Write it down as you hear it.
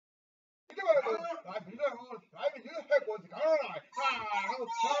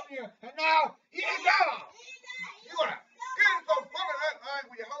And now, here you go! You wanna get some fun of that line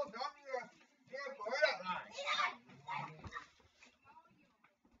with your host on your get for that line.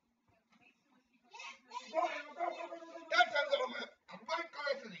 That's a little bit of Mike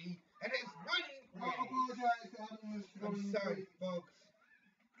Cassidy and his running ways. I'm sorry, folks.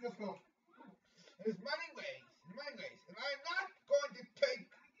 Let's go. His running ways. And I'm not going to take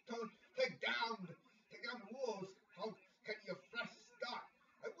down the rules. How can you fresh start?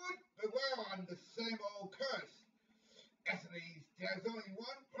 I would beware on the same old curse. Cassidy, there's only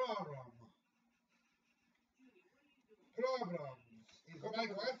one problem. Problems is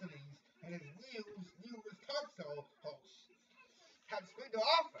Mike Cassidy and his newest talk show hosts have screen to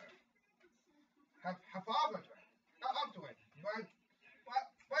offer. Have offered up to it. But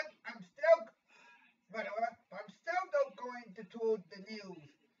I'm still not going to tour the news.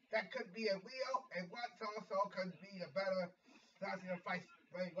 That could be a real and what's also could be a better sacrifice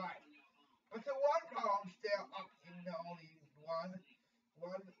very right. But the one problem still up in the only one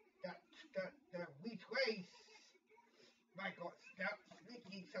that we trace Michael step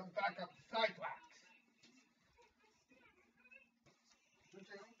sneaking some backup sidetracks.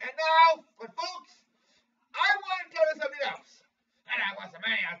 And now, but folks, I want to tell you something else. And that was a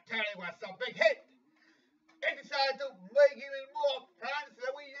man I tell you was some big hit. It decided to make even more plans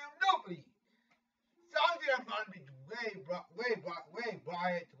than we knew nobody. Songs that I'm going to be way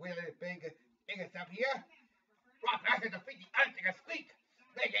bright, really big things up here. Rock Master defeat the Undertaker Squeak,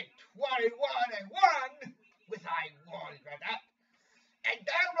 make it 21-1, which I warned about that. And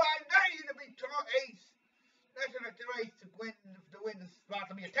downright 90 to be tour ace. National race to win the spot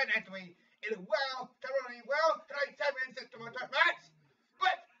to be a 10 entry in a thoroughly well, tonight 7 6 to return match.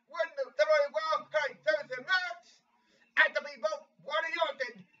 But when the thoroughly well, tonight 7 match, had to be both Warren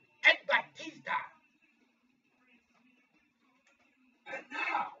Orton and Batista. And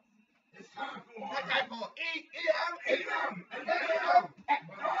now, it's time for EM and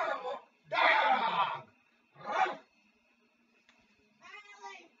Dialogue.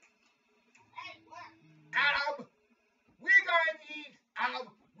 Adam,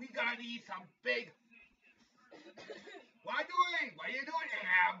 we gonna need some big. What are you doing,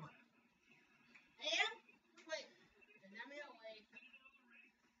 Adam? Am? Wait. Let me away.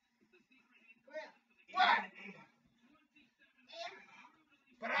 Where? What? Am?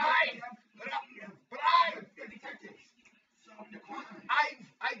 But I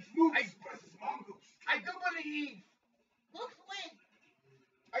do believe. Looks win.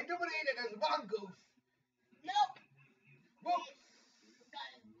 I do believe that there's mongoose. Nope. Whoops.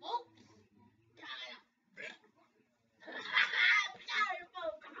 Got it. Oops. Got it.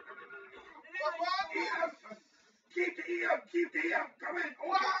 But mongoose. Keep the EM coming.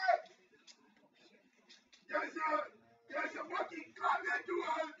 What? There's a monkey coming to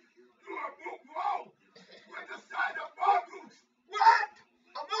a book roll with the sign of mongoose. What?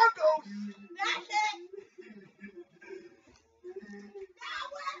 A mongoose? That's it. Now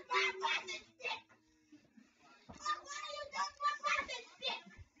where's my plastic stick? What are you doing with my plastic stick?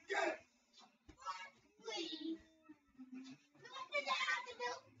 Get it. What? Please. What did I have to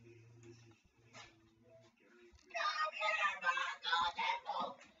do? Come here, Mongo. I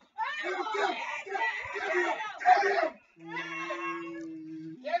want Get him.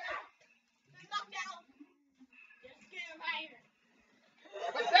 Get out. Just knock down. Just get him right here.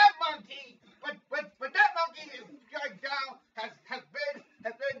 But that monkey is dragged down, has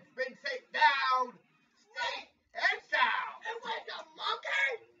been safe down, Wait. and sound. It was a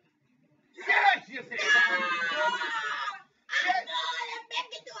monkey? Yes, you say I'm Yes. gonna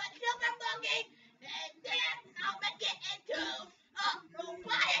make it to a silver monkey, and then I'll make it into a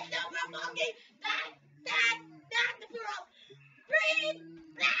Rubaya silver monkey. That's the hero.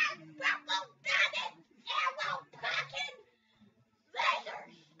 Green, black, purple, diamond, arrow, pocket,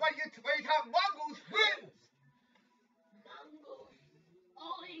 lasers. But you have mongoose wins. Mongoose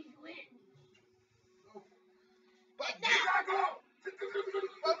always wins. But Chicago.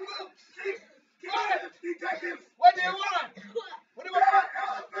 mongoose. Detectives. What do you want? What do you There want? are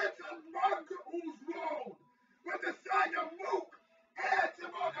elephants on Mongoose Road with the sign of Mook and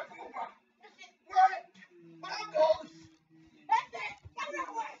Timon Puma. What? Mongoose. That's it. That's not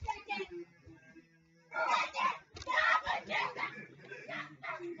what I said. That's it.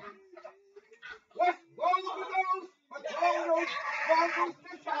 What's wrong with those? What's wrong with those mongoose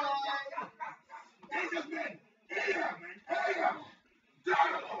this time? This has been EM and AM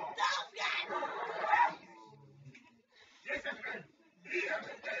Dialogue. Those guys. This has been EM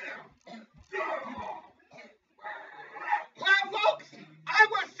and AM Dialogue. Well, folks, I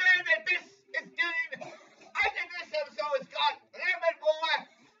was saying that this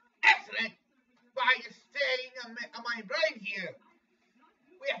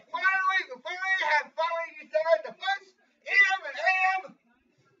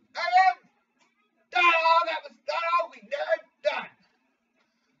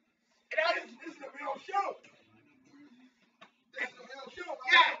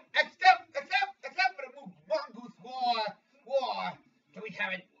we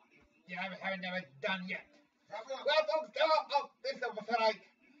haven't never done yet. Well, folks, this is for tonight.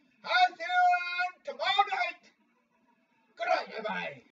 I'll see you on tomorrow night. Good night, everybody.